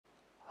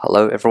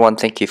Hello everyone,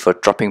 thank you for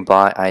dropping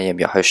by. I am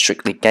your host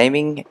Strictly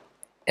Gaming,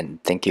 and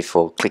thank you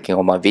for clicking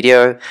on my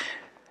video.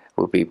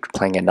 We'll be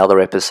playing another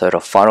episode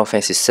of Final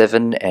Fantasy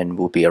VII, and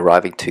we'll be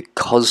arriving to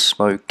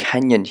Cosmo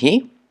Canyon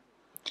here.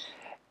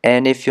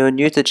 And if you're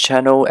new to the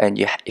channel and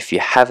if you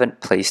haven't,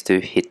 please do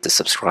hit the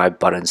subscribe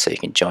button so you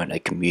can join a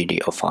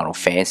community of Final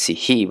Fantasy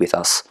here with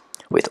us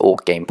with all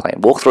gameplay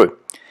and walkthrough.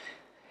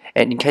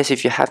 And in case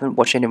if you haven't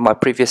watched any of my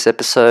previous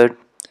episode,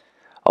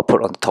 I'll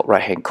put on the top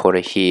right hand corner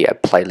here a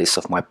playlist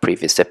of my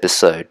previous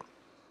episode.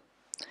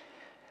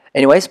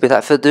 Anyways,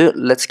 without further ado,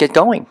 let's get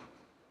going.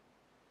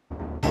 I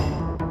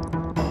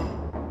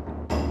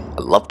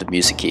love the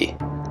music here.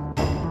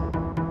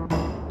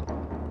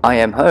 I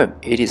am home.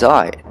 It is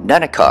I,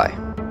 Nanaki.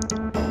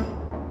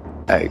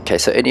 Okay,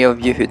 so any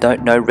of you who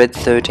don't know, Red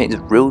XIII's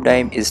real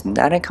name is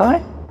Nanaki?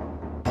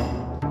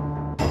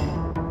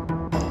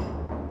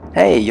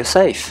 Hey, you're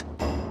safe.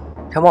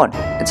 Come on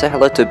and say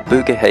hello to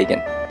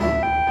Bugenhagen.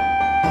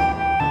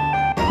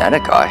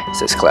 Nanaki,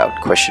 says Cloud,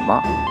 question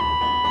mark.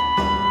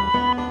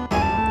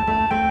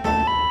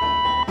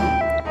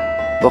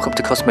 Welcome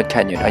to Cosmo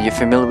Canyon. Are you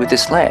familiar with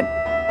this land?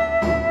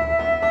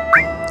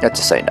 Let's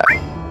just say no.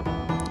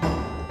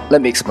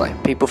 Let me explain.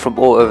 People from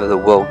all over the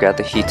world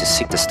gather here to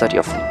seek the study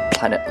of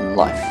planet and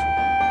life.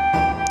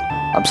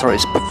 I'm sorry,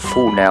 it's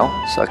full now,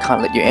 so I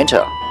can't let you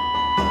enter.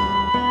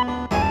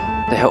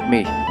 They helped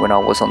me when I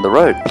was on the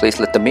road. Please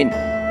let them in.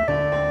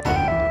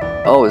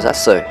 Oh, is that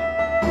so?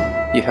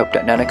 You helped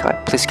out Nanaki?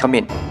 Please come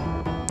in.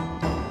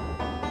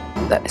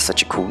 That is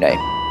such a cool name.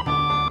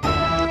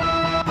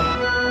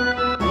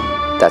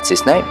 That's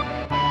his name.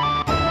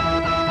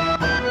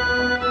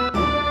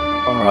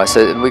 Alright,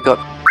 so we got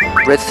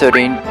Red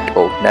XIII,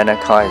 or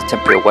Nanaki, is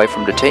temporarily away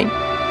from the team.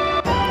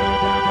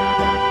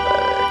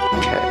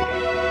 Okay.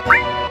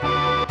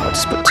 I'll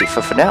just put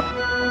Tifa for now.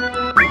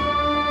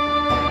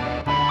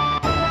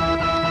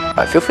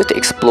 Alright, feel free to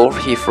explore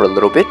here for a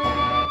little bit.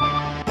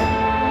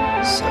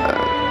 So,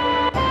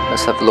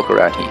 let's have a look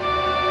around here.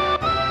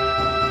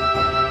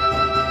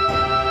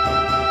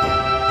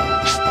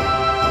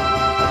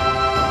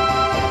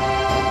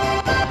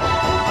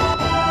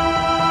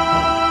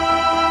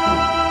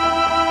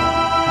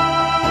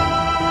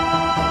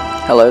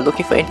 Hello,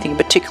 looking for anything in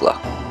particular?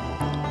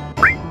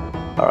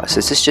 Alright, so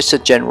is this just a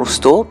general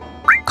store?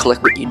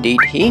 Collect what you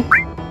need here.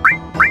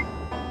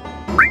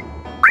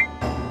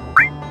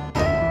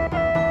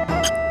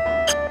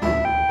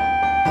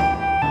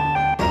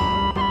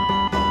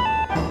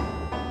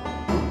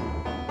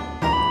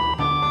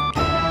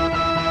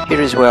 Here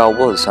is where I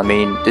was. I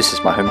mean, this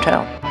is my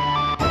hometown.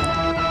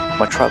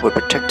 My tribe were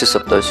protectors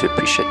of those who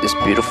appreciate this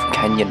beautiful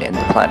canyon and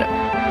the planet.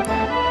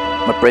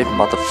 My brave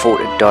mother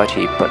fought and died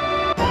here, but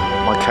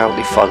my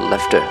cowardly father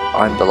left her.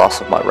 I am the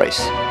last of my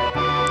race.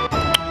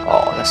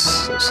 Oh, that's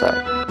so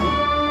sad.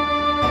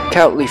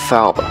 Cowardly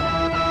father.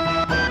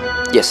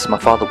 Yes, my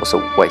father was a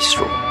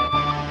wastrel.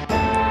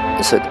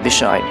 And so the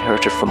mission I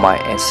inherited from my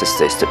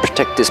ancestors is to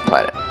protect this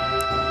planet.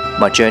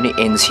 My journey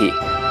ends here.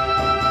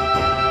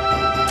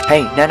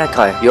 Hey,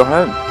 Nanaki, you're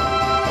home.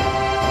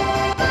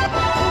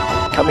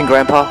 Coming,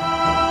 Grandpa.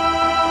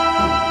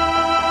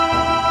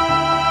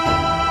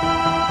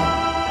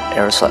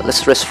 Era's like,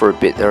 let's rest for a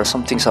bit. There are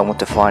some things I want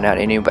to find out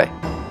anyway.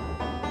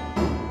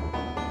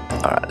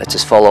 Alright, let's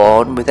just follow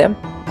on with them.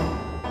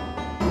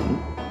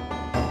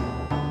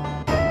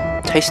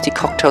 Tasty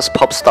cocktails,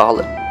 pub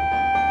starlet.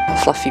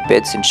 Fluffy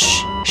beds in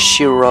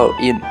Shiro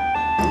Inn.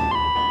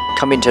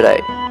 Come in today.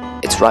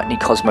 It's right near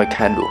Cosmo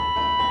Canyon.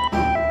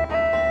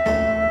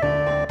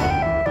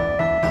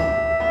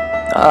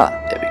 Ah,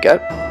 there we go.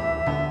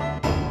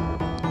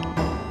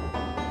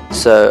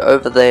 So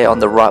over there on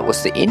the right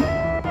was the inn.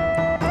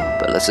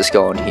 But let's just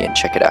go on here and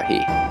check it out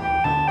here.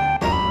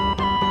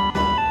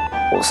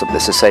 Awesome,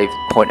 there's a save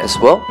point as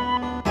well.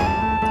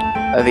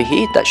 Over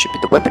here, that should be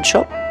the weapon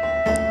shop.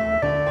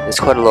 There's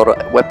quite a lot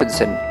of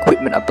weapons and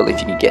equipment I believe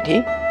you can get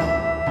here.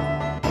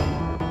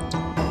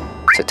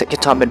 So take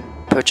your time and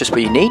purchase what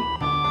you need.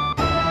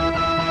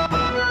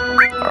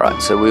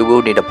 Alright, so we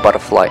will need a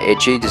butterfly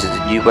edgy. This is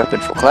a new weapon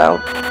for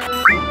Cloud.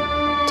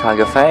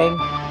 Tiger Fang.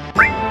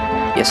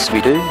 Yes,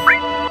 we do.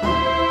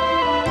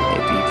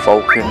 Heavy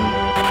Vulcan.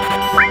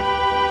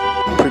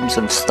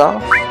 Crimson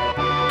Staff.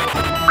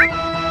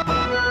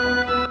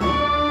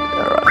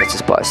 Alright, let's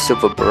just buy a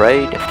silver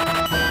braid.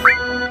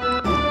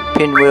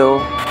 Pinwheel.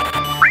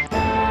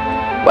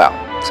 Wow,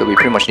 so we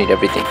pretty much need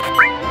everything.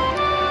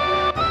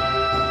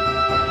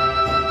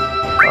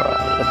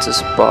 Alright, let's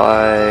just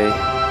buy...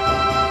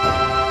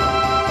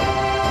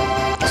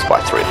 Let's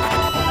buy 3.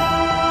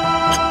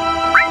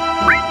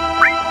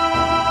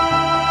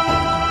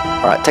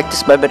 Alright, take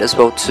this moment as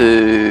well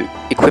to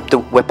equip the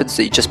weapons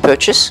that you just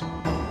purchased.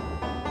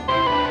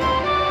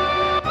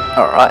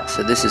 Alright,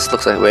 so this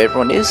looks like where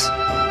everyone is.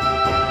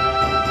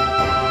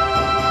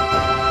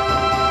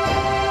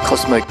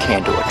 Cosmo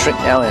Candle. A drink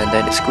now and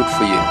then is good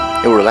for you.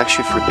 It will relax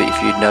you for a bit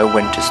if you know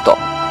when to stop.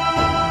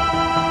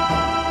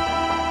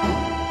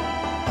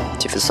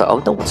 Tifa's like, I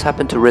don't know what's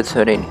happened to Red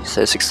XIII. He's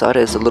as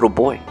excited as a little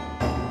boy.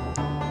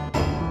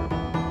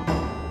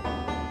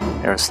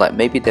 And it's like,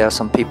 maybe there are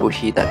some people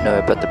here that know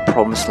about the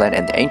Promised Land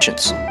and the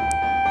Ancients.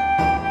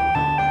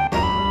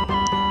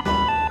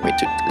 Let me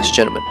do this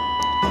gentleman.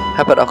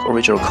 How about our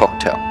original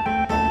cocktail?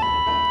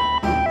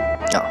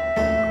 Oh,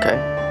 okay.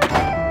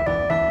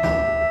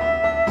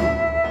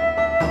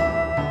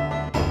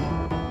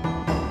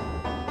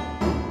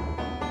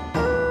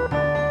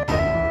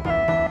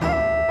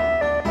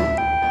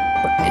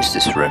 What is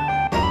this room?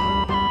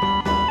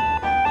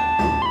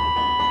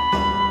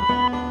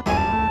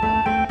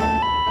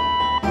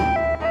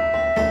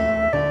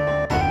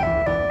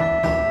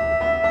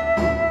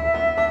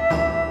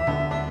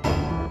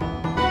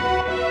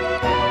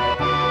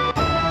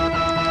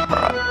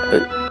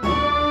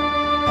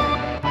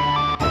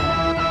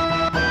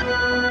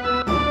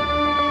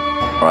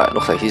 Alright,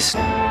 looks like he's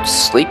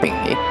sleeping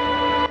here.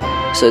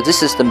 So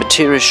this is the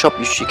materials shop.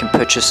 You can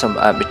purchase some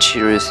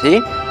materials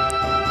here.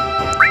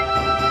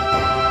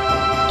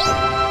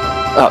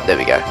 Oh, there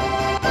we go.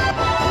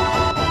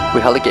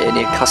 We hardly get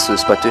any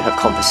customers, but do have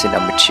confidence in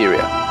our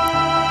material.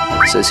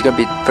 So it's going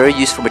to be very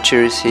useful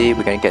materials here.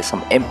 We're going to get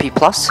some MP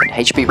plus and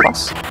HP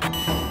plus.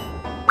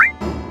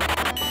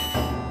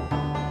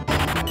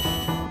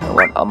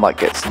 I might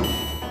get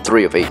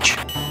 3 of each.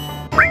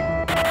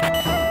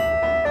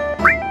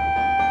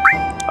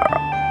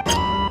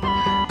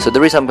 So the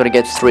reason I'm going to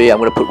get 3, I'm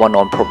going to put one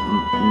on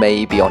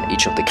maybe on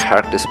each of the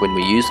characters when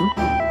we use them.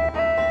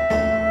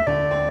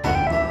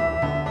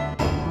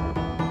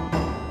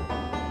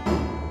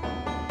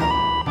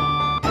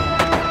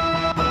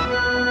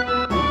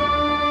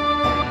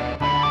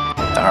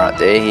 Alright,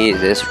 there he is.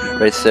 There's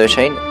Red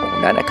XIII or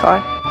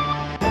Nanaki.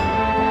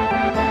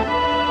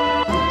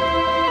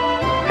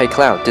 Hey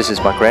Cloud, this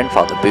is my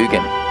grandfather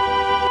Bugen.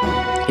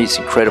 He's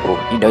incredible.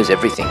 He knows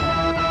everything.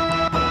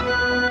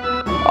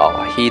 Oh,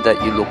 I hear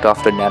that you looked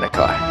after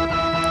Nanaki.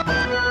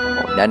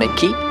 Or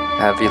Nanaki,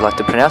 however you like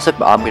to pronounce it,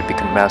 but I'm going to be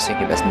pronouncing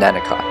him as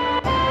Nanaki.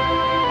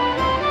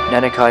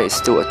 Nanaki is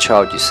still a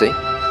child, you see.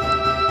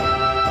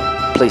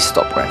 Please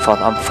stop,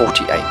 grandfather, I'm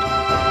 48.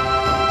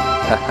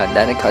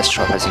 Nanaki's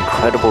tribe has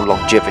incredible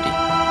longevity.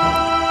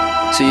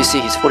 So you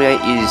see, his 48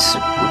 is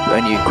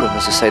only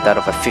equivalent to say that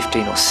of a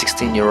 15 or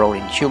 16-year-old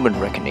in human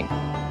reckoning.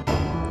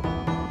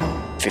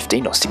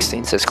 15 or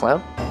 16, says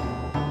Cloud.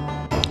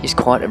 He's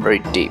quiet and very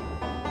deep.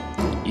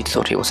 You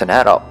thought he was an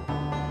adult.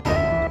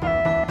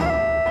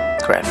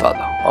 Grandfather,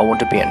 I want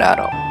to be an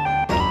adult.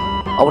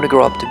 I want to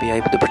grow up to be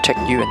able to protect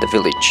you and the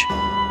village.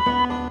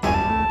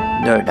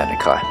 No,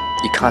 Nanaki,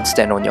 you can't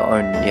stand on your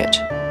own yet.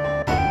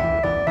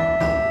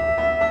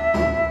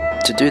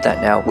 To do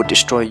that now would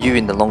destroy you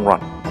in the long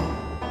run.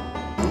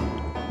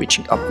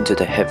 Reaching up into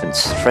the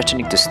heavens,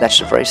 threatening to snatch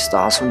the very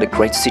stars from the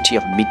great city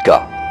of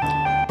Midgar.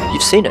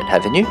 You've seen it,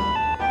 haven't you?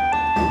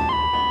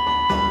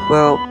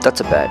 Well,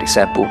 that's a bad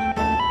example.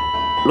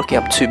 Looking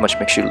up too much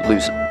makes you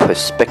lose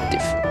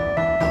perspective.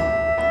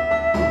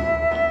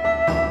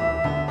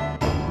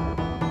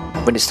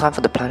 When it's time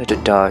for the planet to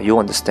die, you'll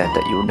understand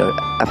that you'll know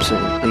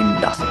absolutely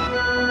nothing.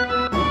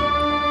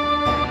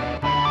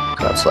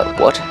 Cloud's like,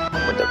 what?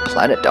 When the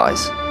planet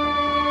dies?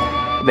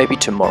 Maybe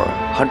tomorrow,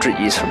 100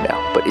 years from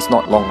now, but it's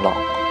not long.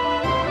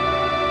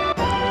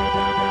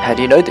 How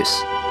do you know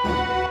this?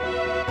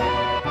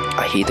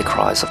 I hear the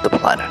cries of the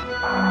planet.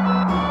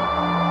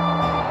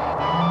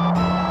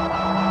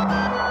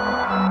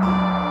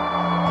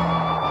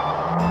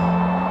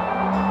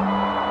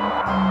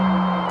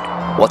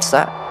 What's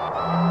that?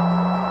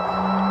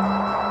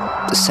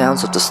 The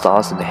sounds of the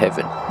stars in the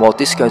heaven. While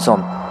this goes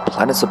on,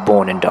 planets are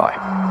born and die.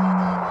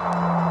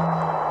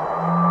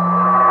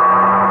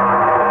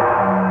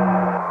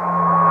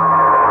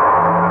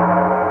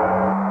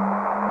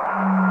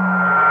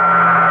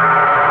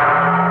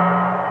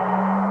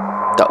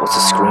 That was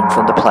a scream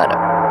from the planet.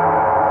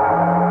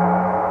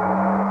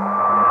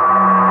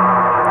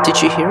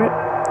 Did you hear it?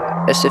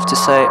 As if to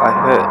say, I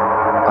hurt,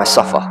 I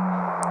suffer.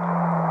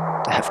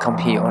 They have come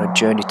here on a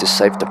journey to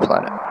save the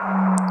planet.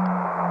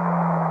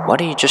 Why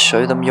don't you just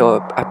show them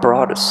your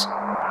apparatus?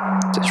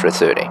 Says Red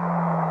XIII.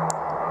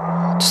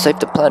 To save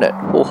the planet,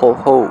 ho ho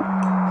ho.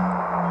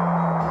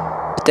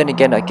 But then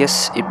again, I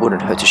guess it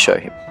wouldn't hurt to show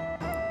him.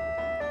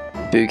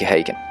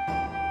 Bugenhagen.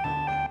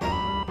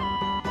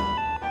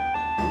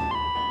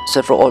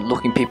 Several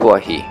odd-looking people are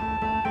here.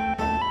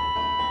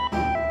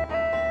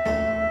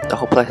 The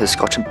whole place has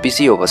gotten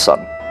busy all of a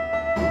sudden.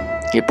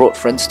 He brought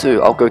friends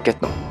too, I'll go get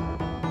them.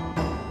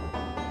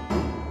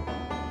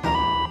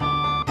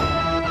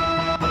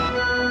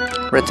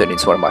 Red XIII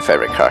is one of my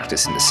favourite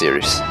characters in the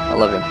series. I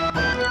love him.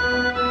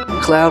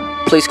 Cloud,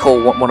 please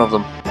call one of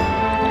them.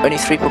 Only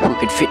 3 people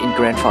can fit in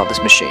Grandfather's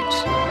machines.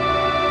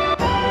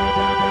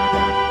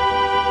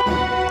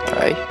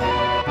 Okay.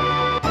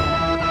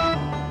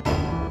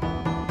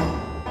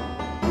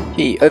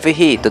 Hey, over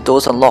here, the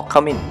door's unlocked,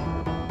 come in.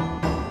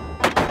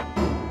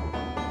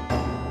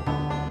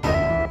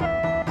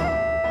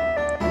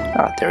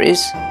 Ah, there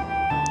is.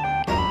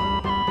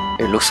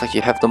 It looks like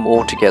you have them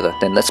all together,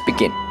 then let's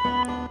begin.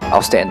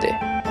 I'll stand there.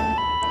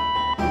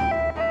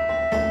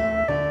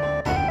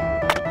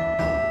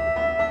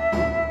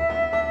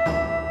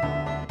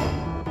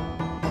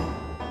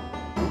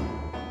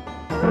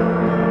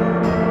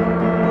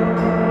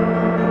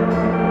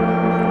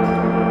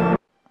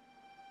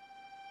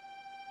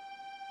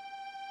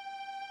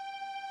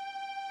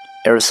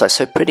 error site's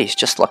so pretty, it's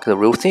just like the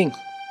real thing.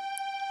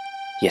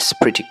 Yes,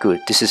 pretty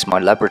good. This is my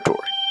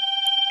laboratory.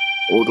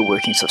 All the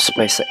workings of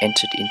space are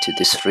entered into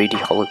this 3D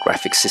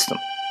holographic system.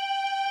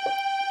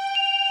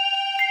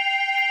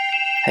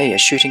 Hey, a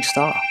shooting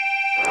star.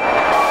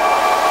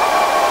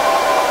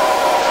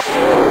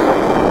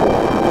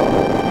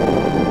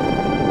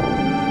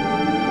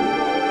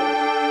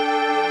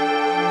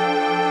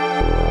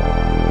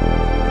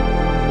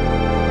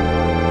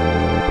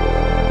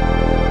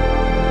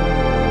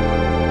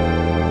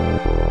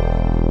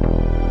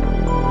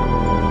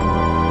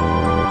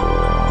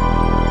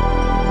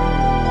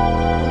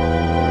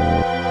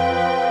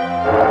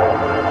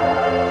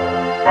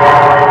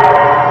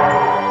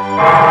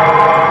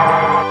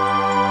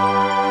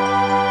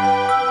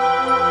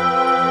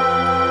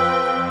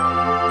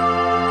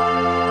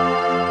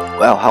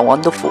 Wow, how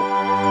wonderful.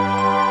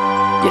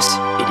 Yes,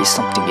 it is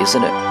something,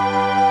 isn't it?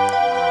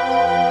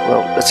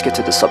 Well, let's get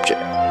to the subject.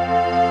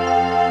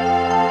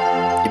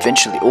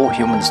 Eventually all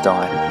humans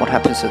die. What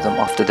happens to them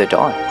after they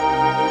die?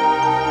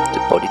 The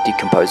body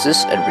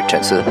decomposes and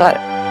returns to the planet.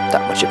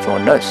 That much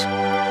everyone knows.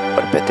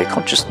 What about their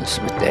consciousness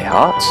with their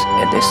hearts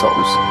and their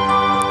souls?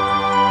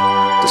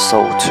 The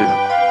soul to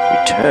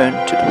return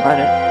to the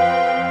planet?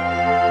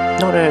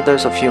 Not only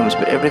those of humans,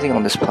 but everything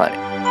on this planet.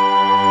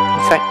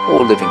 In fact,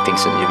 all living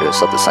things in the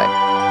universe are the same.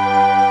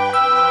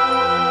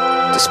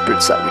 The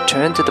spirits that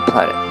return to the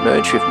planet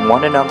merge with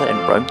one another and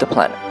roam the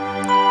planet.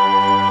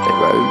 They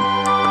roam,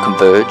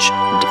 converge,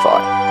 and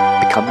divide,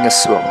 becoming a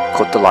swirl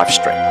called the life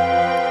stream.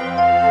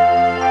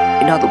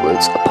 In other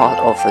words, a part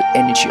of the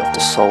energy of the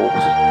soul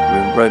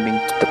roaming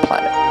the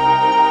planet.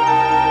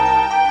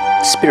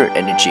 Spirit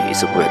energy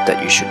is a word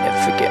that you should never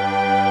forget.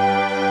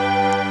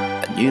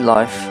 A new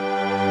life,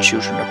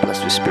 children are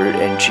blessed with spirit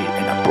energy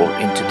and are brought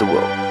into the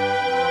world.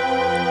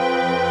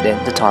 Then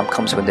the time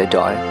comes when they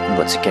die and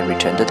once again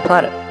return to the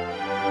planet.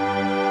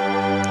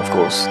 Of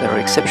course, there are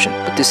exceptions,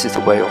 but this is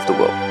the way of the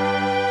world.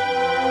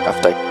 I've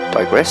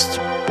digressed,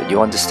 but you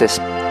understand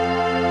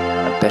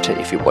better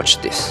if you watch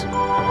this.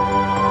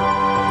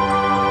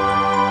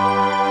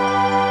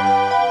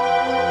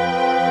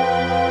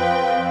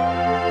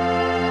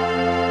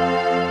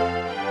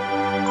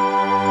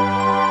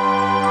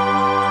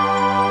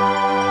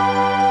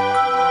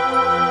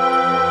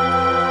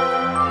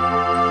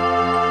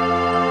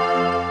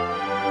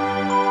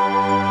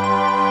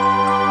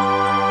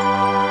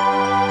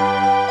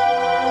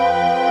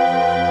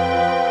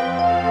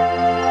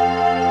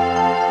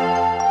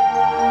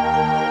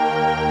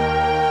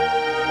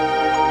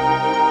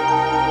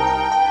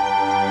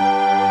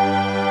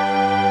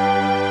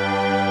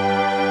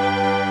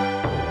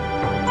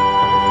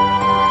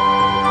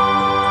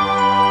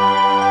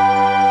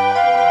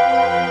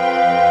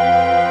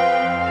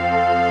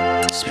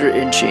 Spirit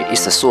energy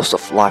is the source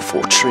of life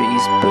for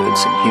trees,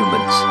 birds and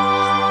humans.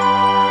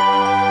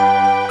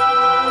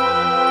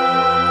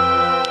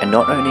 And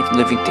not only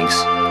living things,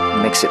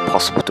 it makes it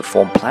possible to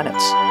form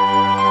planets.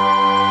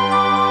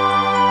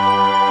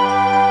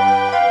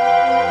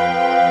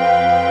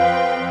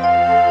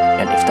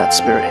 And if that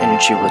spirit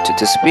energy were to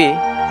disappear,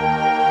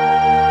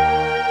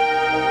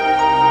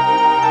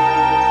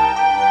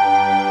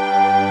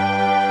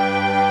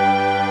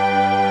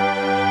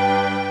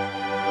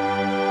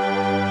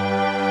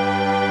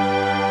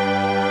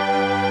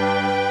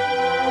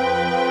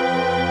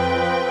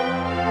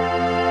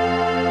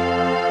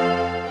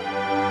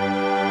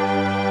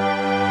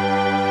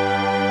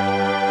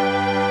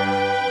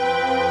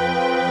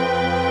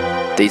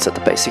 these are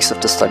the basics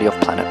of the study of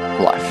planet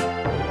life.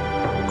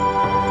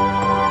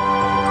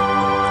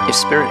 If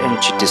spirit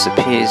energy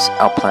disappears,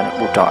 our planet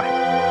will die.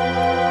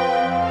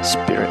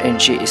 Spirit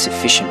energy is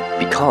efficient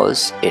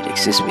because it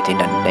exists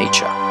within our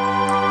nature.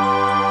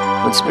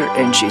 When spirit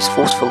energy is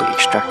forcefully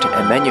extracted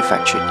and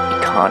manufactured,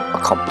 it can't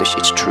accomplish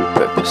its true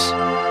purpose.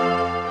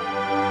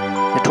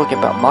 We're talking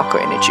about macro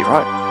energy,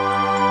 right?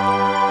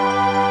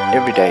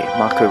 Every day,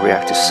 macro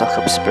reactors suck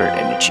up spirit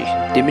energy,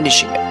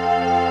 diminishing it.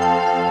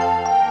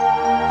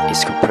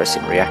 Is compressed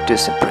in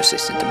reactors and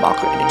processed into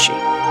macro energy.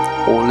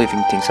 All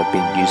living things are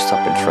being used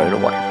up and thrown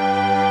away.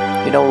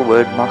 In other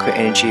words, macro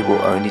energy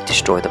will only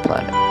destroy the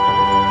planet.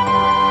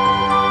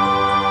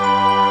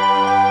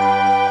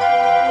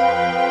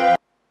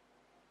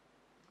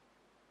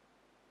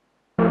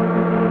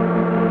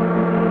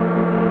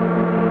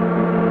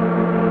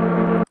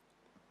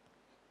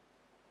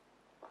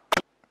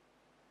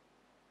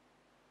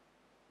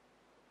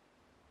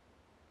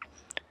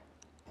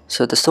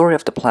 So the story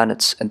of the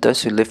planets and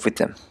those who live with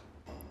them.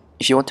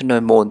 If you want to know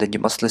more, then you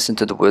must listen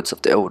to the words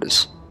of the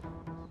elders.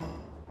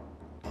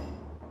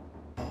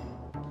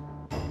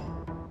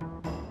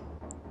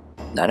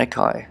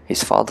 Nanaki,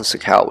 his father's a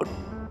coward.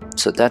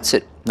 So that's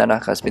it.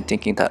 Nanaki has been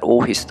thinking that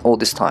all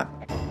this time.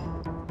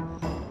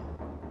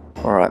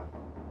 Alright.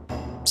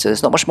 So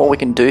there's not much more we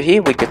can do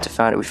here. We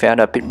found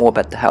out a bit more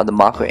about how the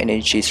macro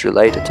energy is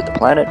related to the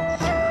planet.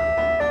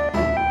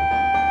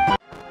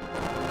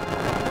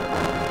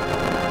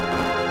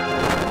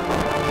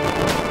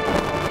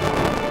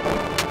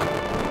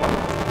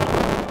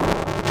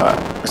 Alright,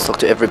 let's talk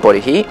to everybody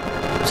here.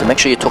 So make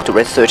sure you talk to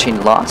Red XIII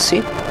last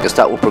here, because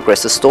that will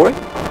progress the story.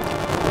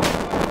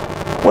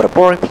 What a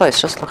boring place,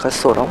 just like I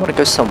thought. I want to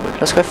go somewhere.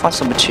 Let's go find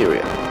some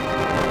materia.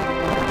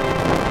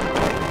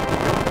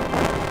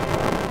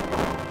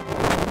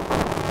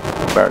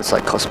 Where it's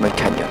like Cosmo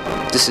Canyon.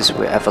 This is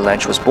where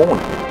Avalanche was born.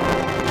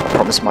 I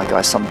promised my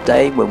guys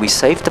someday when we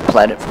save the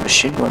planet from the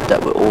Shinra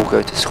that we'll all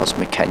go to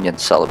Cosmo Canyon to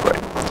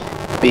celebrate.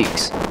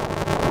 Biggs,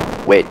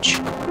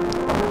 Wedge,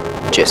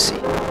 Jesse.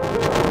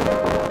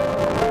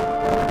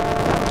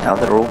 Now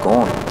they're all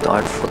gone,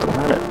 died for the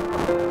planet.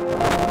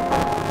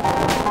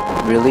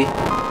 Really?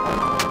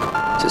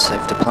 To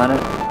save the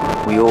planet?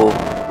 We all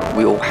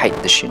hate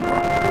the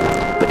Shinra.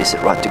 But is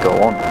it right to go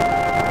on?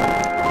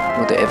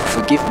 Will they ever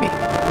forgive me?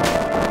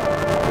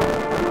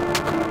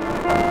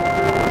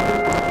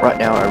 Right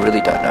now I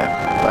really don't know,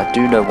 but I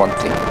do know one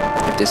thing.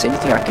 If there's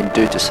anything I can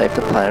do to save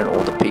the planet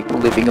or the people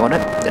living on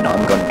it, then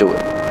I'm gonna do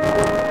it.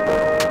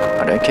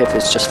 I don't care if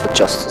it's just for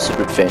justice,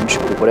 revenge,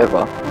 or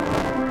whatever.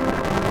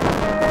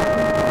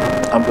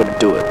 I'm gonna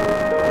do it.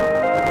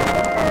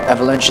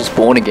 Avalanche is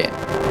born again.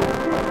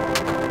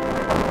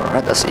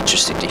 Alright, that's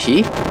interesting to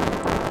hear.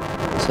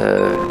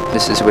 So,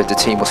 this is where the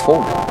team was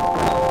formed.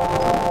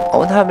 I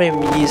wonder how many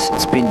years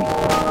it's been.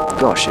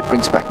 Gosh, it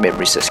brings back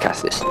memories, says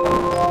Cathis.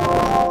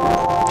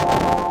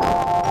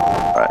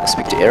 Alright, let's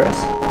speak to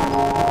Aerith.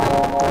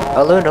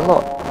 I learned a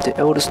lot. The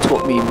elders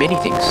taught me many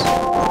things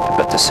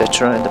about the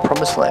Cetra and the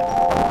Promised Land.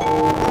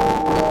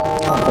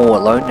 I'm all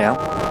alone now,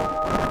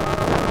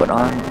 but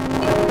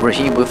we're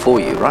here before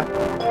you, right?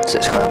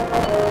 Says Cloud.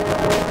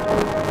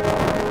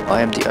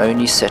 I am the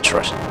only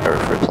Cetra,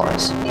 Aerith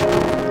replies.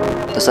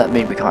 Does that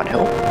mean we can't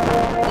help?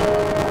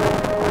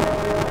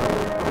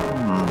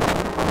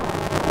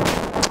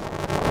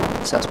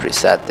 Sounds pretty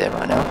sad there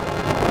right now.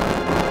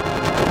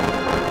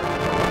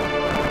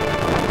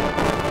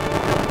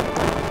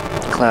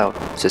 Cloud,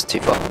 says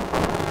Tifa.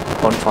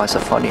 Bonfires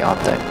are funny,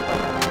 aren't they?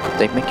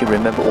 They make you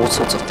remember all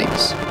sorts of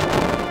things.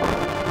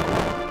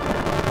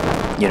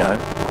 You know,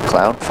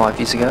 Cloud 5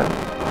 years ago?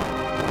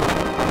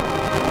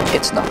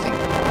 It's nothing.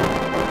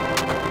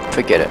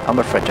 Forget it, I'm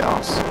afraid to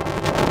ask.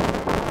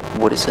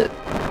 What is it?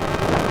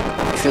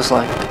 It feels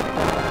like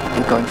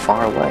you're going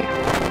far away.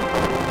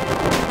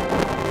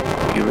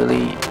 You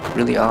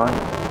really are?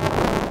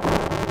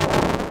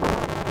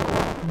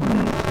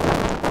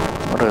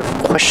 A lot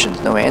of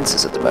questions, no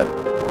answers at the moment.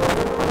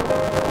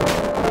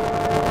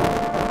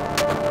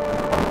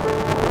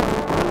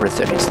 Red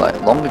XIII is like,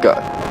 long ago,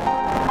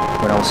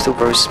 when I was still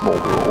very small, we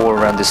were all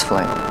around this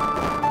flame.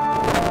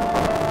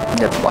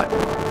 Never mind.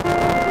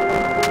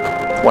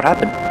 What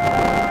happened?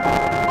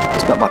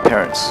 It's about my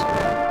parents.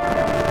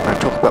 When I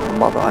talk about my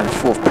mother, I'm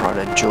full of pride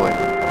and joy.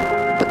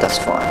 But that's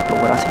fine.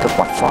 But when I think of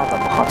my father,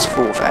 my heart's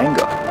full of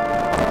anger.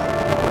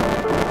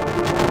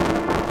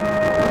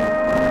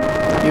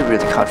 You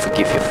really can't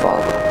forgive your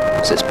father,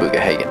 says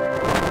Bugenhagen.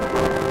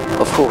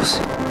 Of course,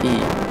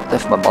 he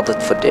left my mother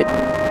for dead.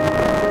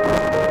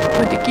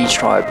 When the Gi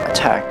tribe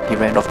attacked, he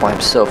ran off by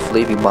himself,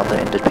 leaving mother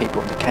and the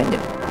people in the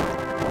canyon.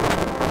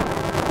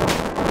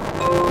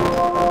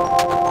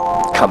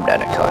 Come,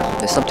 Nanaki,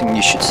 there's something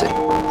you should see.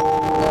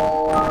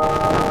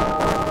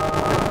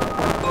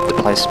 The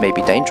place may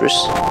be dangerous.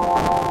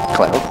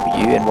 Cloud,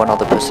 you and one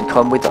other person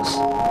come with us.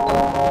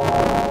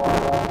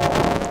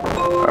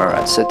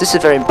 Alright, so this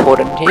is very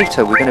important here,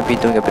 so we're going to be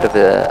doing a bit of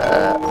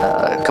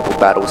a couple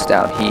battles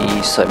down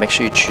here, so make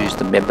sure you choose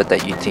the member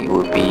that you think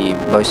will be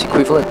most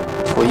equivalent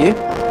for you.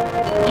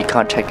 You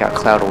can't take out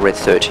Cloud or Red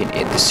XIII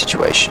in this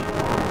situation.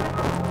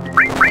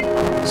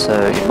 So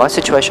in my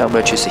situation I'm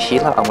going to choose a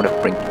healer. I'm going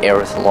to bring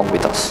Aerith along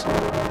with us.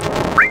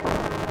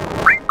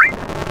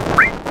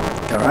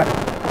 Alright.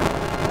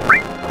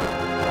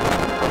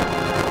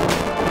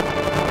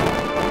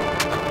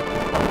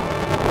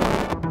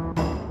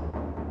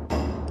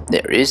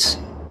 There it is.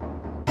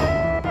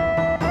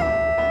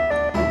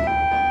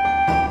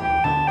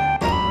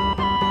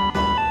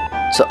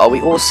 So are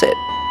we all set?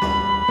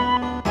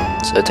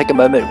 So take a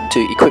moment to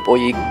equip all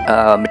your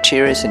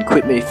materials and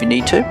equipment if you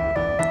need to.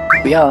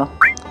 We are.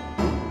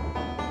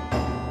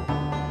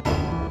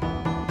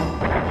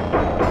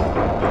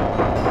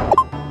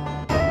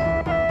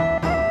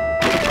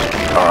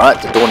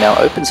 Alright, the door now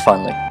opens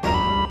finally.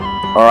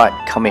 Alright,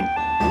 come in.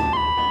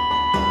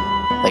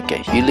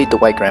 Okay, you lead the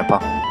way, Grandpa.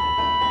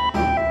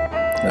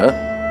 Huh?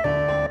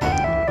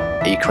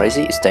 Are you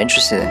crazy? It's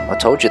dangerous in there. I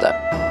told you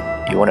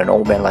that. You want an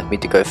old man like me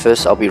to go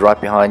first? I'll be right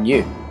behind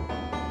you.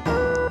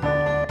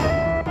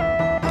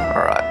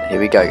 Alright, here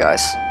we go,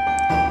 guys.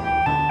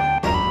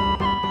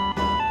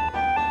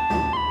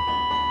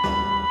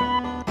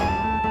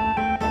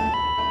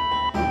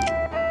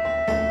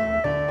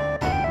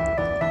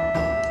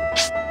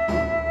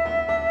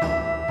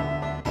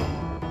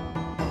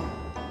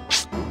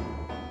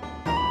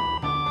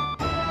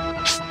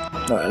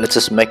 Alright, let's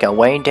just make our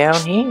way down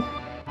here.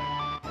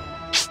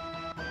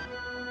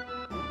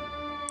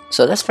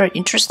 So that's very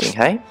interesting,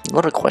 hey? A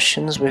lot of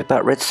questions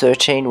about Red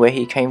XIII, where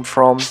he came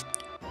from,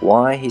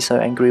 why he's so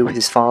angry with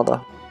his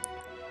father.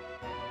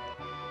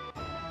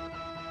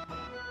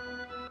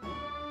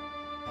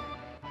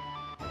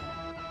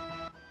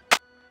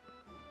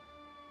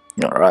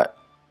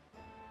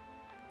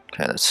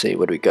 let's see,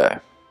 where do we go?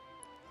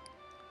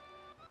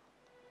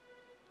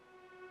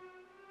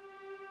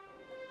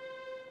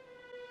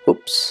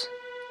 Oops.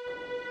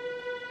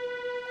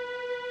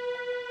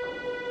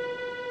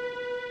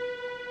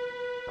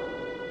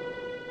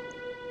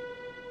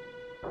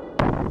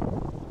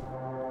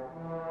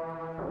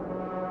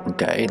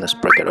 Okay, let's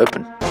break it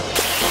open.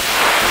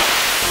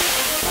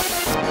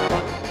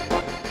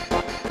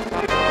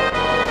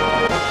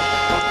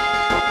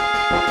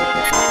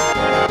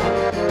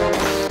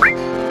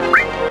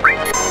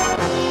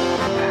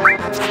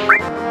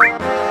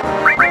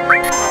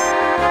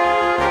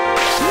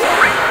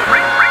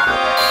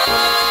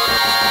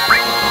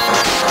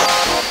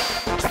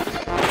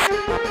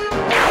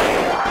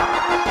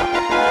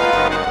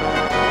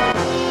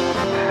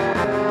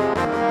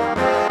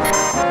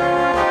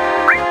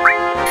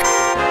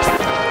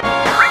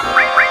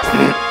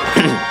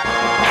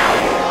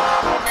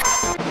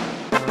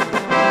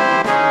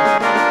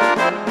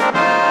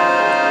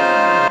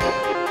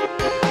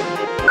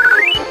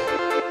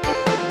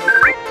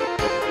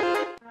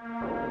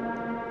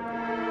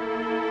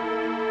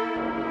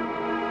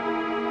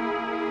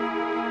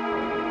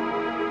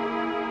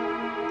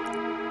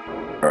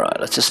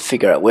 Alright, let's just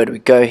figure out where do we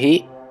go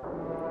here.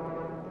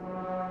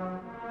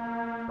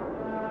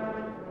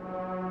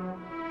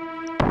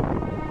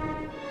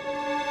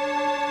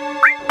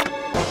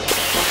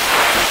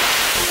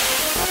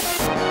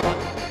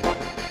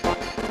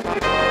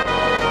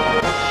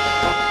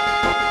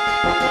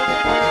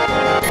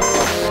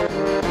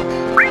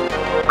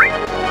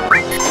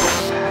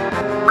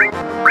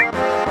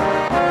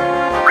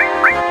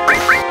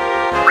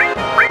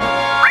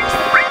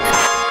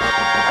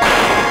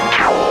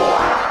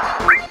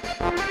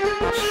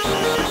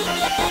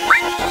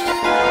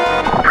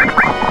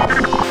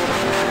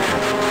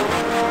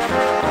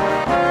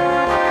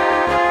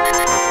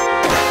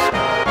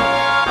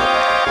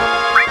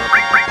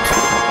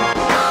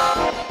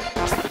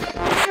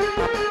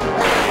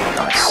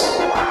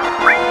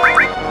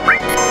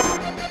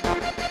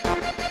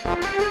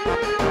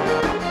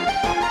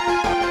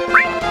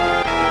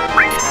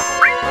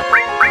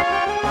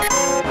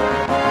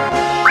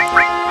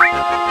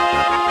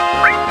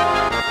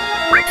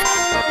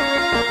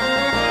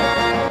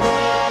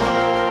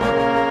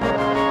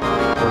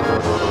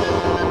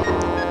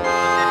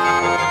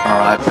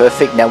 Alright,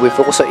 perfect. Now we've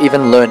also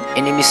even learned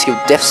enemy skill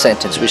death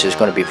sentence, which is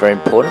going to be very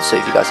important, so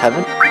if you guys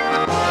haven't.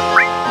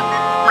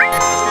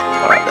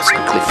 Alright, let's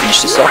quickly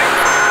finish this off.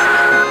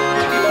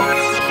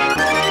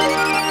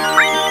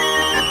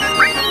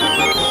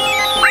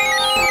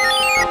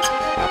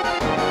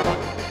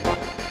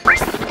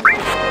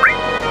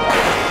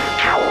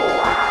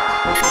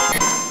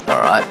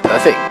 Alright,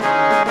 perfect.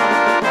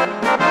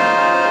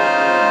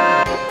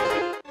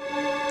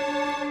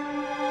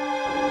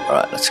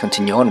 Alright, let's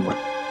continue onward.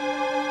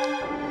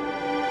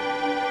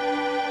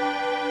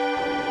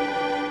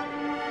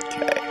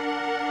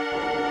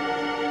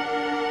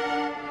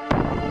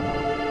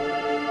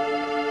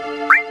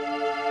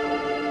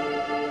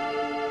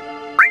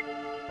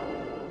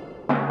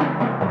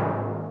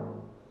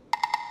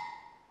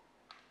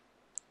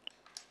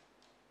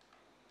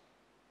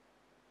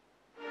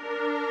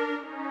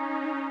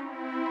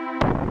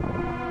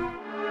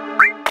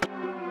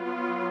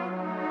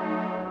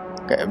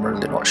 Okay, I'm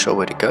really not sure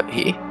where to go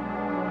here.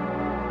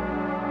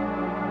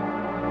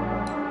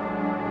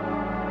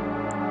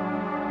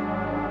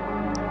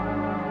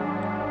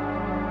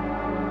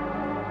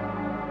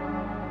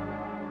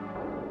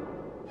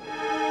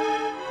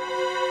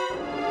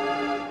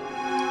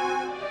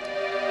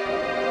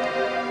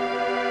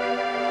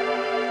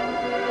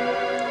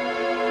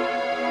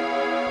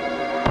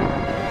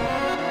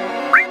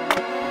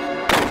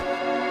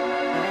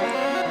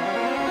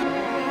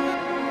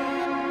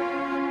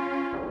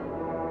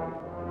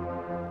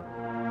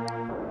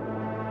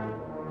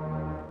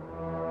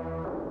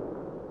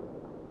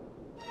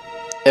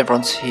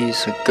 Everyone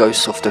sees a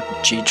ghost of the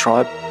G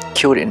tribe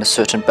killed in a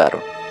certain battle.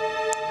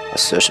 A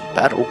certain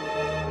battle?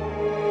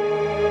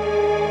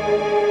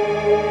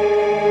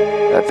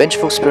 The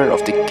vengeful spirit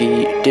of the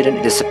Gi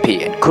didn't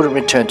disappear and couldn't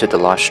return to the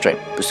live stream.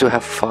 We still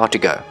have far to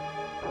go.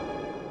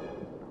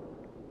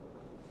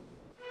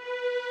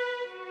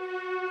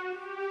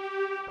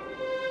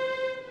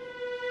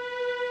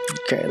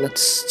 Okay,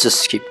 let's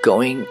just keep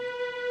going.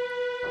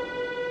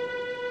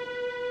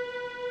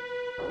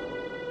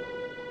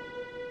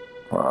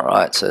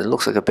 Alright, so it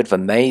looks like a bit of a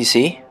maze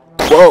here.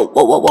 Whoa,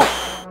 whoa, whoa, whoa!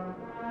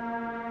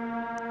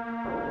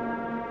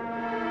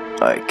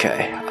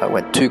 Okay, I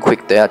went too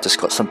quick there, I just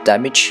got some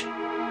damage.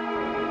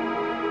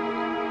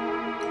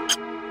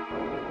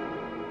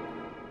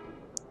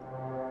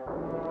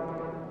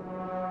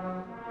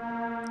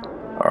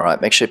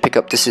 Alright, make sure you pick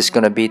up, this is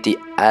going to be the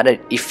added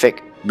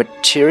effect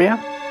materia.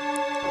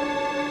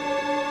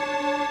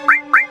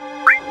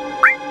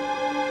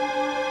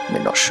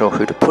 I'm not sure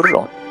who to put it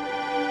on.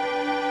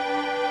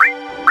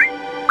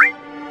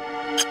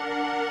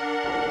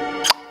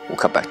 We'll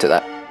come back to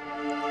that.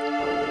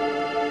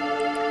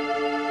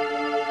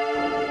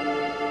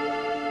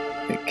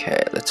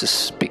 Okay, let's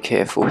just be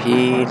careful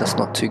here. Let's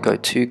not go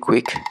too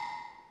quick.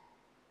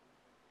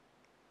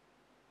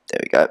 There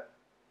we go.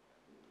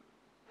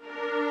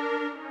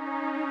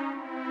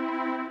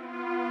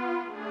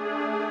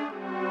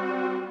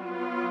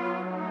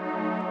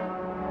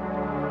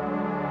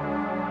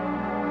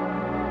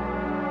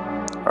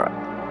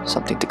 Alright,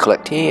 something to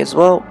collect here as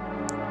well.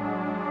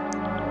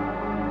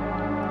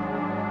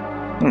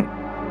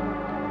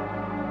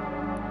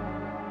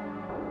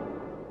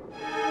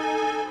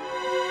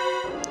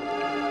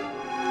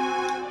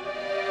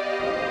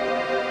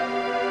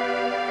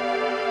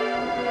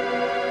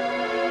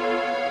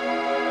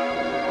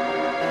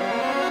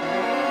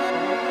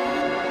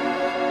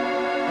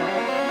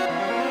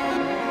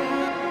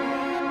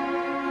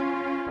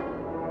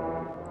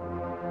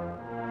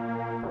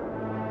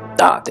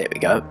 Ah, there we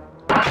go.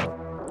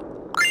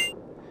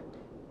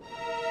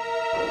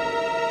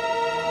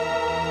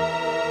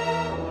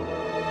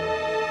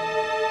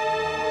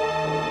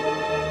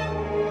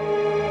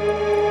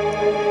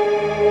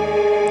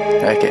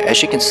 Okay,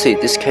 as you can see,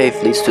 this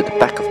cave leads to the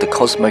back of the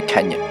Cosmo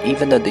Canyon.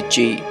 Even though the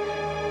G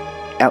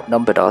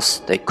outnumbered us,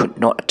 they could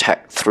not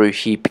attack through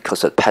here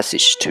because the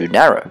passage is too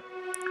narrow.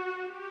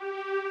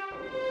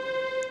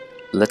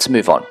 Let's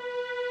move on.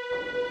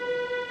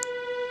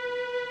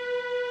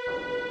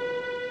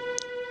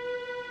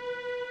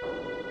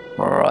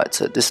 Alright,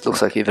 so this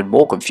looks like even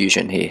more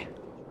confusion here.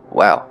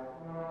 Wow.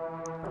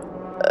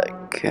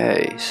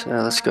 Okay, so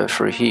let's go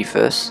through here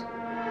first.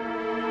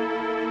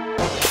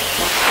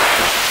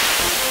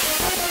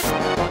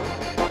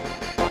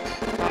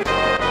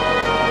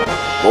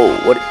 Whoa,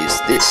 what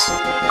is this?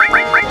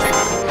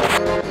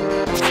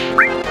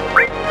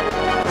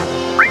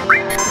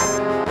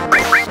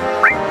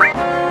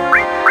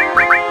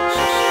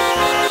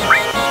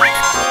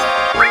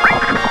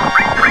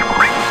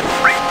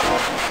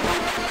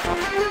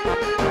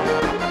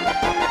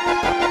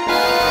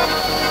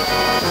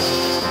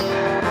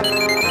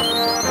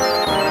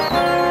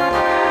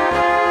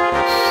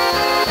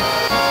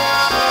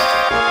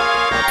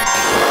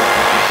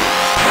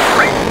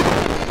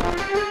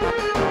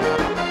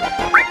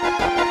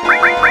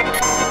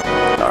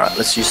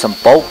 Let's use some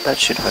bolt, that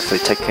should hopefully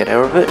take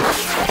care of it.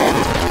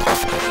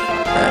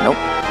 Nope.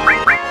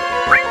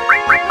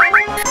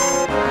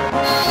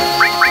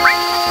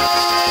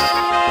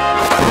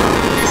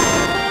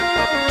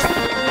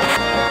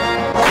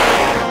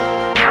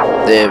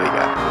 There we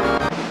go.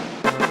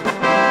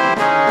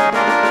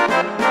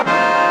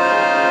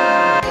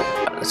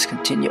 Let's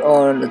continue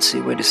on, let's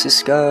see, where does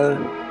this go?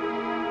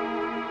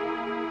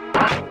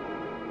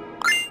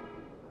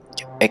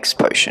 X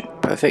potion,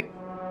 perfect.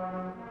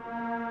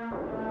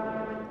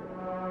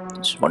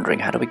 Just wondering,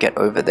 how do we get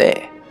over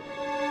there?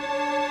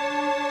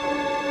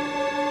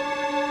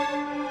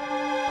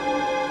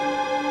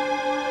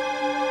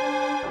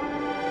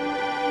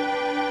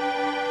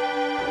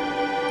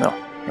 No,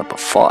 number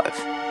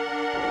 5.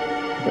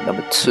 But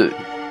number 2.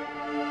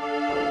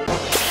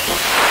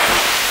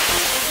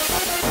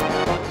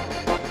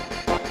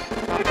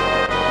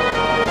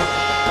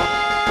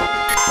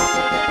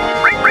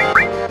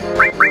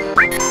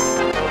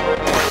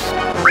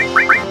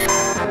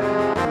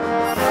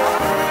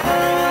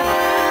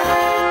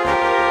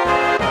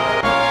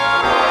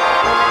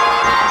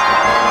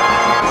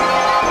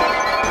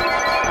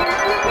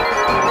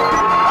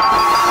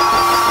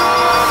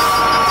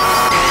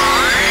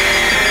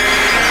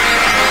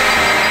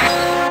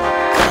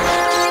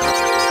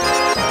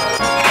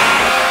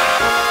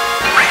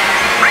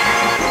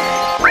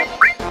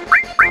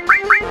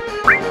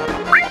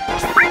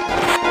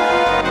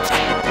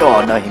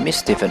 Oh no, he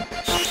missed even.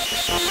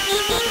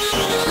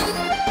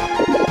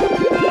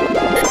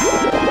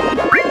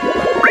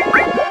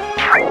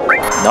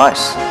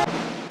 Nice.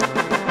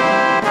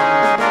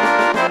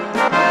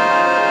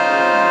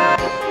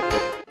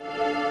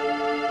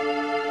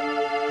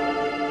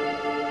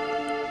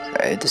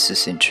 Okay, this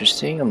is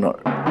interesting.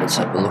 Let's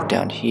have a look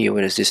down here.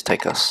 Where does this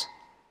take us?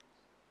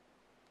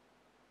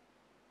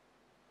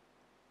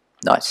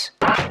 Nice.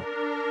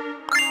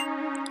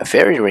 A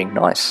fairy ring,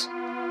 nice.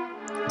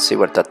 Let's see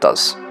what that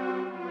does.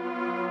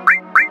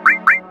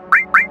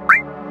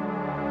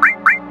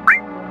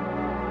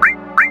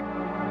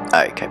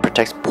 Okay,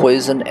 protects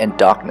poison and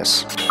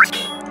darkness.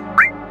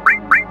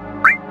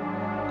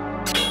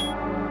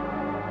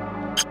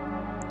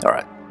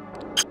 Alright.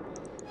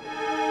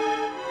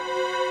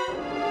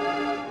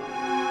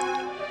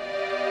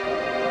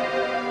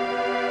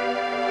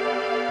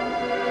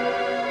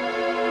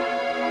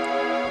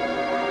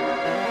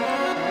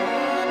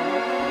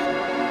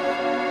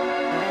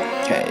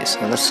 Okay, so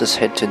let's just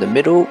head to the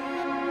middle.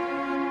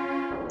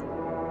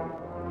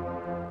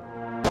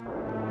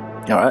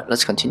 Alright,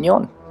 let's continue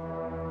on.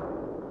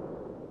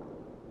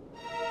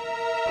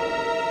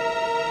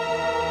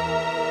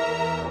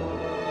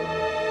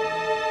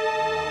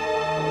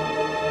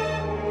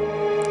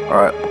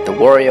 Alright, the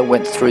warrior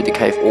went through the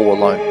cave all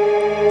alone,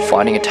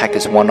 fighting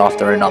attackers one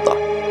after another.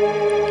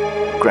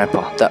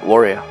 Grandpa, that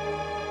warrior.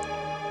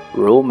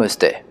 We're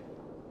almost there.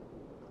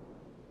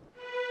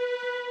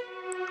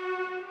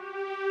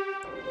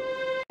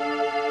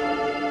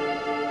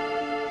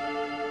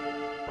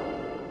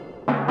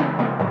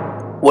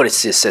 What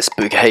is this, says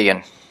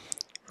Bugenhagen.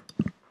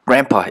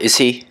 Grandpa, is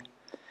he?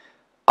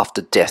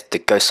 After death, the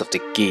ghost of the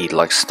Gi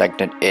like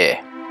stagnant air.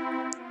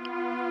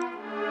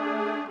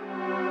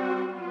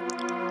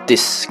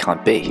 This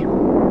can't be.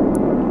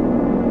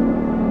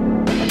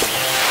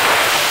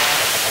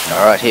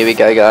 Alright, here we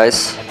go,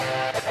 guys.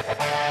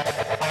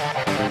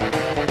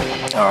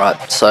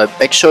 Alright, so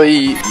make sure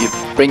you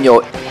bring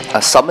your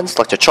summons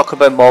like the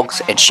Chocobo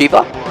Mogs and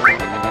Shiva.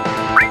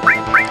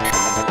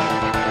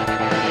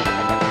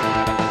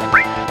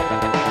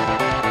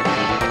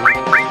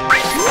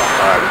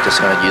 Alright, we're just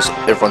going to use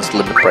everyone's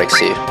limit breaks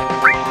here.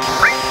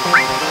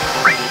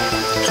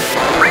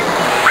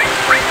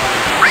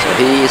 So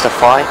he is a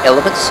fire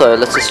element, so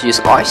let's just use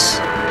ice.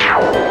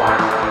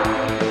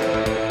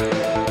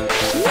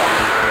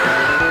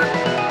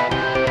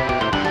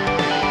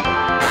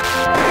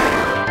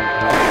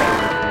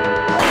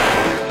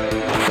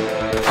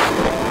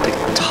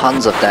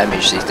 Tons of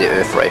damage is the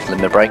Earth Wraith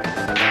limit break.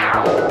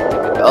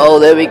 Oh,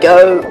 there we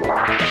go!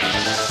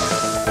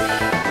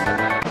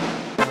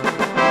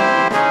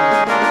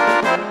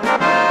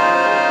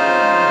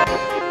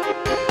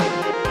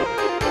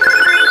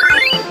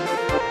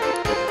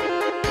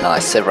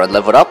 Nice, everyone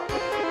leveled up.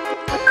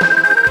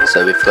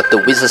 So we've got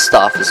the Wizard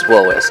Staff as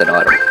well as an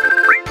item.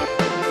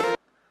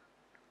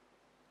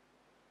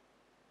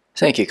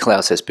 Thank you,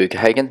 Cloud, says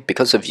Bugenhagen.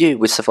 Because of you,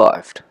 we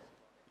survived.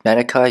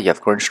 Nanaki, you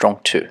have grown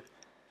strong too.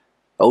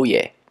 Oh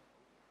yeah.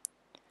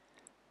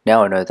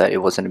 Now I know that it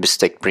wasn't a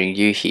mistake bringing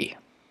you here.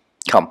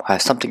 Come, I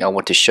have something I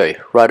want to show you,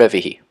 right over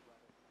here.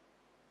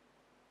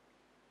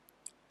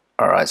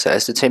 Alright, so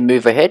as the team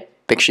move ahead,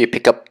 make sure you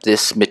pick up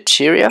this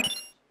materia.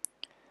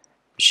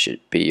 Which should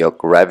be your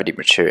gravity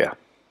materia.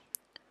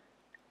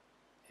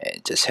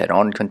 And just head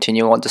on,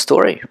 continue on the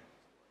story.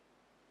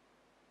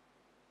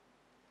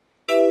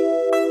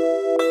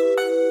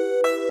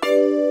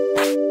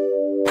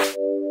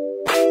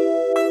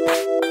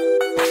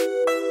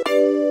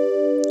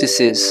 This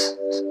is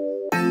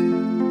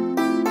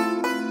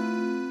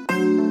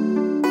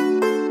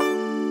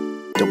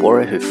the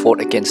warrior who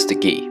fought against the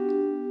Gi.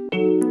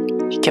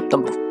 He kept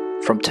them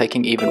from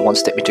taking even one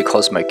step into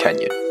Cosmo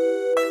Canyon.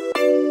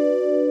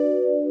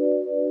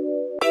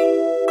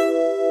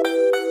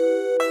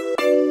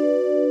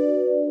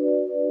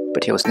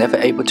 But he was never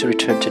able to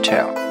return to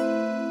town.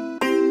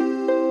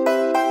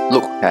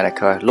 Look,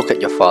 Nanaki, look at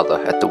your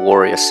father, at the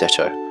warrior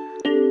Seto.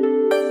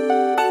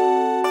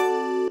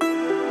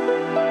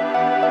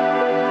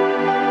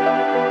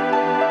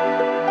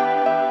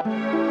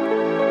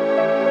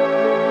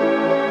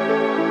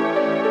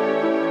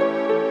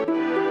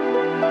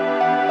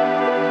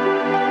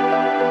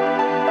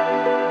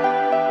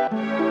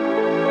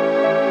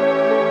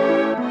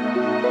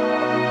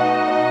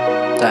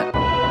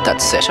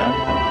 That's Seto.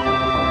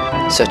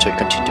 Seto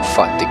continued to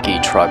fight the Gi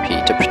tribe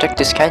here to protect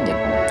this canyon.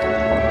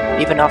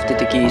 Even after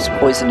the Gi's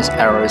poisonous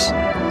arrows,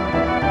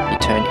 he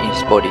turned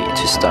his body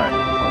into stone.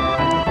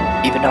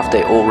 Even after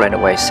they all ran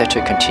away,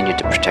 Seto continued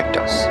to protect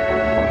us.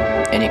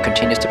 And he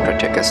continues to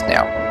protect us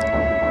now.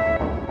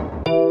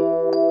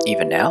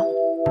 Even now?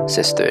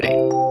 Says 13.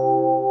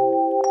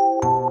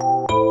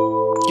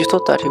 You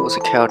thought that he was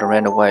a coward and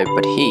ran away,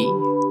 but he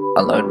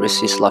alone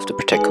risked his life to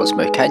protect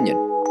Cosmo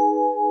Canyon.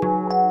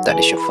 That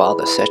is your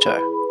father, Seto.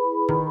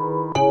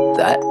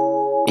 That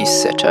is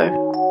Seto?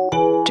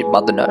 Did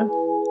Mother know?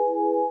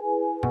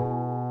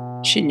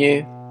 She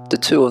knew. The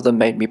two of them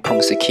made me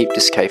promise to keep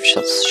this cave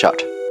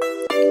shut.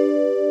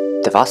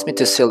 They've asked me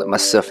to seal it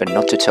myself and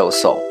not to tell a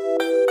soul.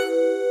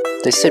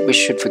 They said we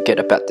should forget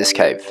about this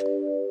cave.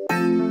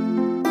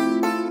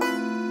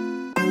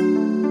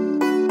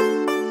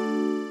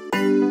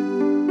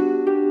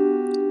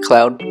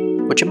 Cloud,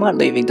 would you mind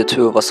leaving the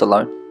two of us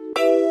alone?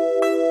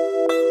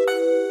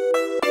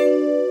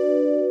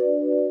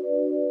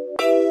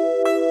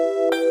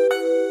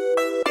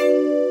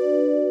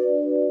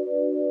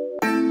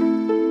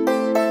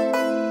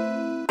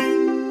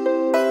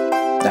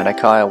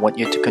 Nanaki, I want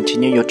you to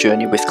continue your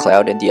journey with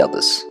Cloud and the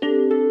others.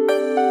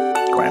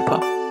 Grandpa?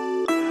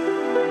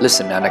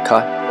 Listen,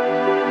 Nanaki.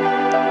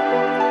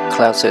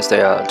 Cloud says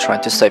they are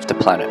trying to save the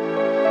planet.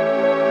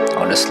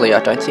 Honestly, I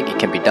don't think it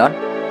can be done.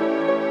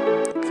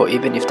 For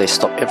even if they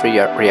stop every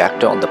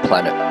reactor on the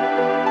planet,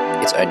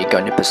 it's only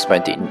going to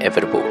postpone the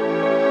inevitable.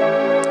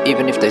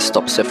 Even if they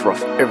stop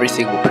Sephiroth,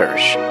 everything will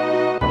perish.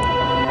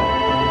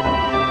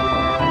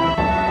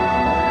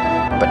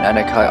 But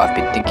Nanaki, I've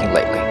been thinking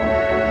lately.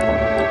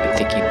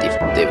 Thinking if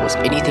there was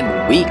anything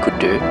we could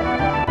do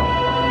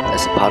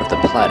as a part of the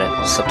planet,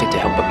 something to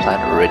help a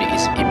planet already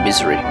is in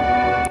misery.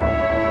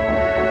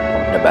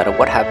 No matter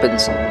what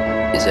happens,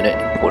 isn't it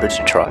important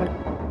to try?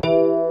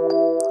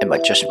 Am I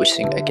just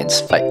wishing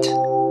against fate?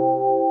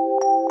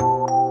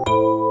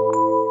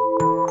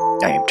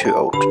 I am too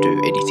old to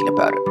do anything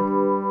about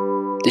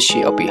it. This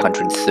year I'll be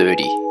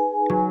 130.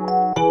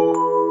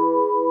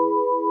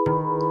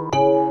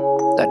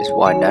 That is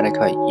why,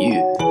 Nanaki,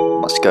 you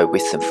must go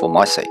with them for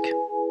my sake.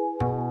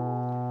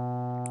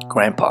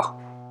 Grandpa.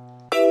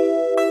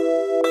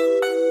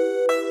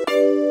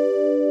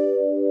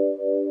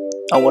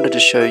 I wanted to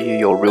show you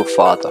your real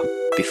father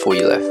before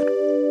you left,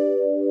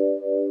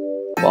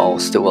 while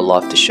still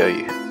alive to show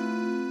you.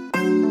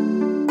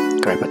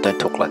 Grandpa, don't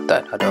talk like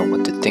that. I don't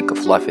want to think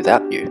of life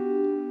without you.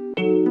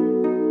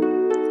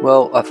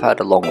 Well, I've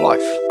had a long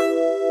life.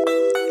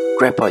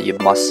 Grandpa, you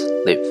must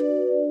live.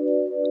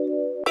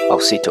 I'll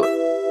see to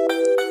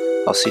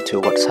it. I'll see to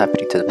what's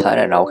happening to the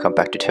planet and I'll come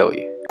back to tell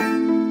you.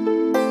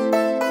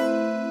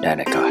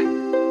 Nanaki.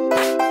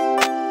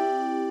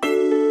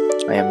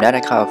 I am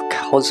Nanaki of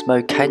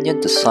Cosmo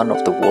Canyon, the son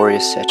of the warrior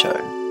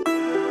Sephiroth.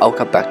 I'll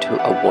come back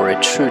to a warrior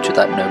true to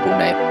that noble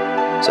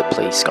name. So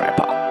please,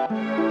 Grandpa.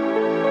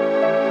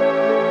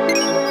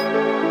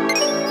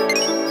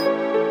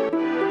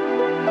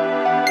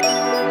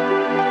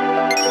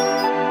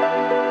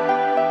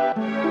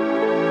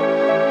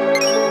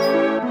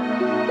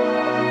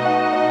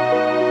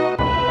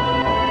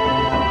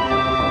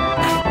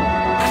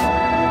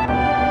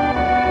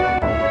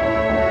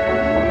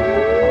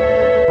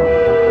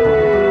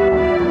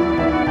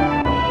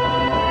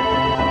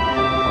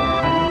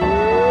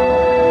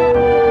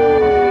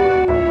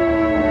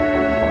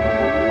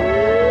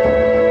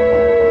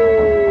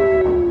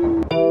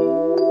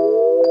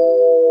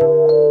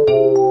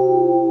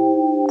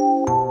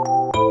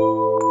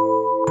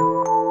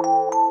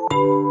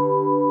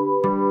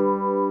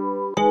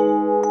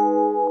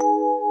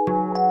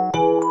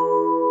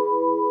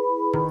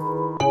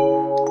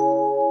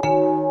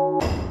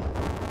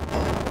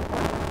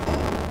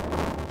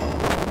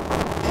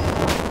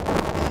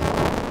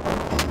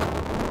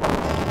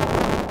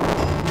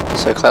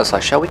 So Cloud's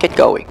like, shall we get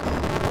going?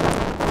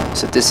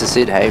 So this is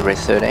it, hey, Red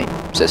XIII,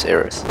 says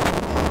Aerith.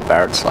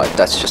 Barrett's like,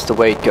 that's just the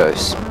way it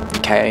goes.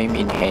 It came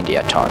in handy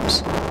at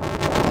times.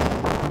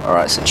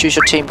 Alright, so choose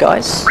your team,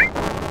 guys.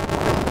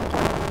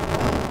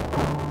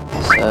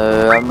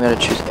 So I'm gonna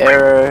choose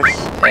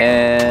Aerith,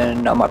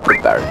 and I might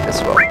put Barrett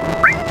as well.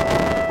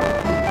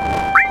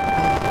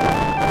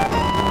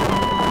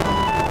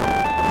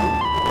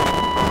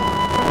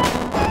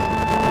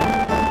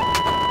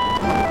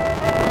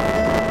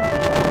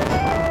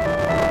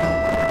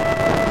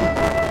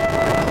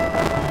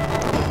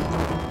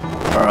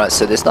 Alright,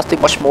 so there's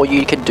nothing much more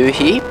you can do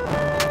here,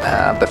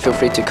 but feel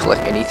free to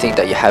collect anything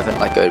that you haven't,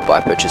 like go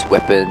buy, purchase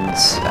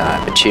weapons,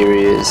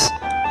 materials,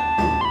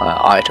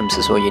 items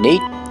is all you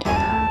need.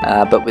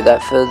 But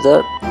without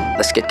further,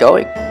 let's get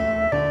going.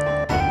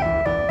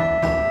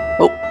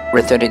 Oh,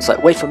 Red XIII's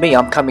like, wait for me,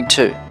 I'm coming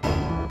too.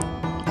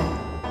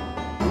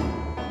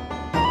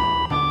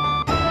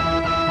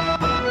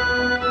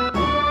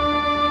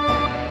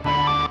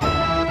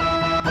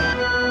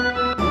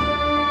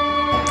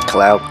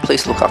 Cloud,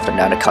 please look after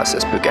Nanaki,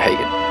 says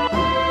Bugenhagen.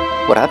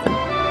 What happened?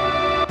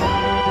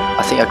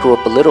 I think I grew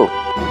up a little.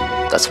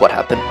 That's what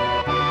happened.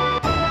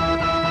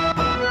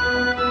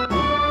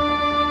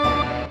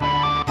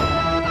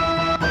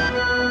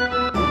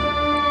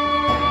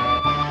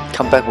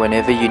 Come back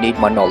whenever you need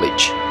my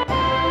knowledge.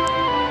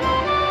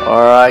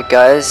 Alright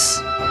guys,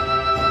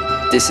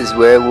 this is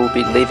where we'll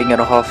be leaving it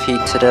off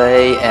here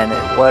today, and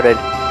what an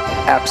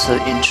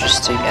absolute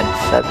interesting and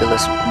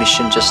fabulous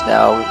mission just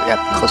now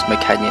at Cosmo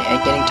Canyon,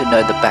 and getting to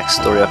know the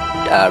backstory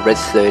of Red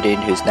XIII,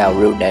 whose now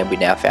real name we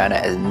now found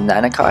out as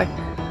Nanaki.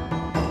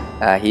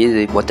 He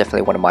is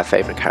definitely one of my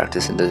favorite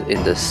characters in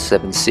the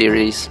 7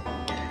 series.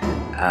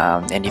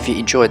 And if you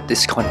enjoyed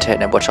this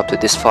content and watched up to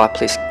this far,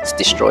 please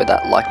destroy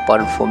that like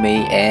button for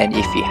me, and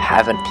if you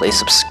haven't, please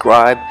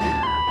subscribe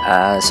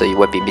so you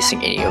won't be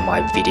missing any of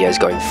my videos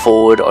going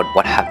forward on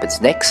what happens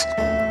next.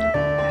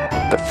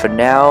 But for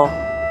now,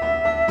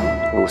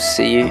 we'll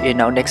see you in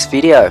our next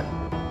video.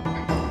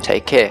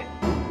 Take care.